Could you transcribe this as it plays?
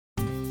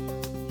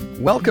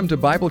Welcome to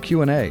Bible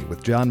Q&A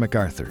with John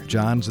MacArthur.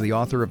 John's the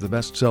author of the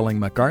best-selling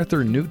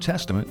MacArthur New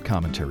Testament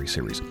Commentary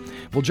Series.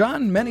 Well,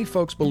 John, many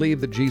folks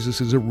believe that Jesus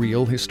is a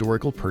real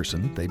historical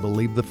person. They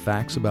believe the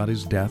facts about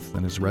his death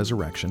and his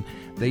resurrection.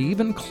 They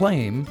even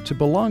claim to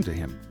belong to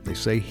him. They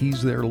say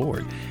he's their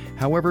Lord.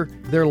 However,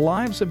 their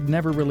lives have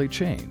never really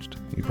changed.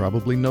 You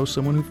probably know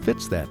someone who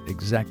fits that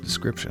exact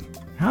description.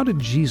 How did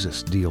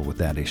Jesus deal with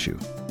that issue?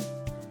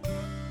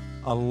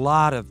 A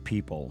lot of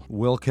people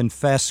will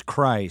confess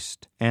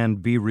Christ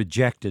and be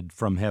rejected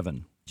from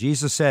heaven.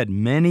 Jesus said,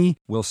 "Many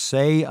will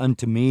say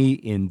unto me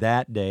in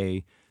that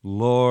day,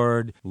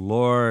 Lord,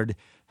 Lord,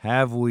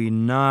 have we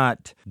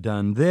not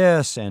done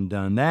this and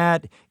done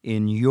that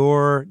in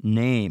your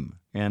name?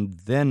 And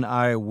then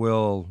I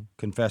will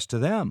confess to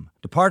them,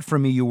 Depart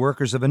from me, you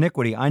workers of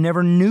iniquity. I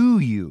never knew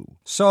you."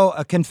 So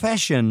a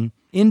confession,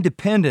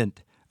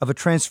 independent of a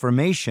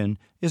transformation,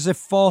 is a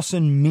false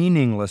and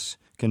meaningless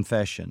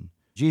confession.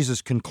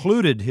 Jesus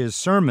concluded his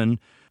sermon,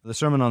 the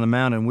Sermon on the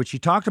Mount, in which he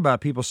talked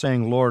about people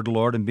saying, Lord,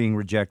 Lord, and being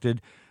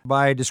rejected,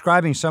 by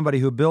describing somebody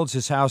who builds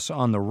his house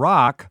on the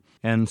rock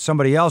and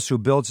somebody else who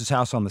builds his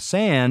house on the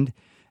sand,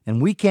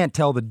 and we can't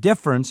tell the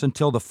difference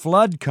until the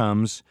flood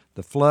comes.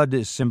 The flood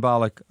is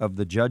symbolic of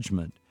the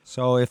judgment.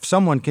 So if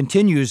someone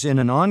continues in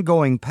an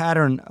ongoing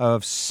pattern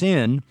of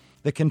sin,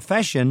 the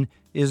confession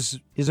is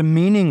a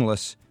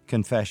meaningless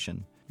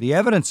confession. The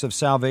evidence of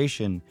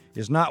salvation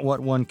is not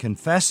what one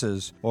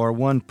confesses or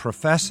one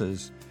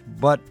professes,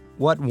 but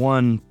what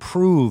one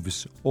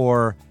proves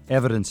or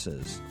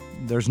evidences.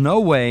 There's no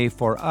way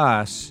for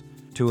us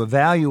to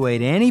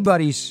evaluate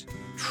anybody's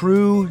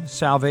true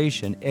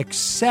salvation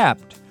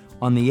except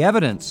on the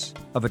evidence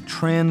of a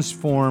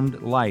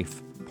transformed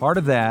life. Part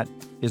of that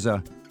is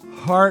a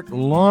heart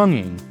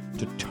longing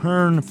to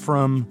turn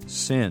from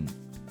sin,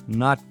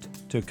 not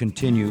to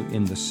continue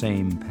in the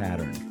same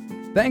pattern.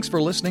 Thanks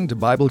for listening to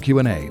Bible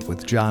Q&A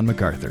with John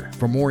MacArthur.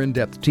 For more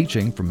in-depth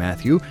teaching from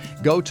Matthew,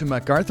 go to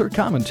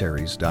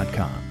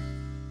MacArthurCommentaries.com.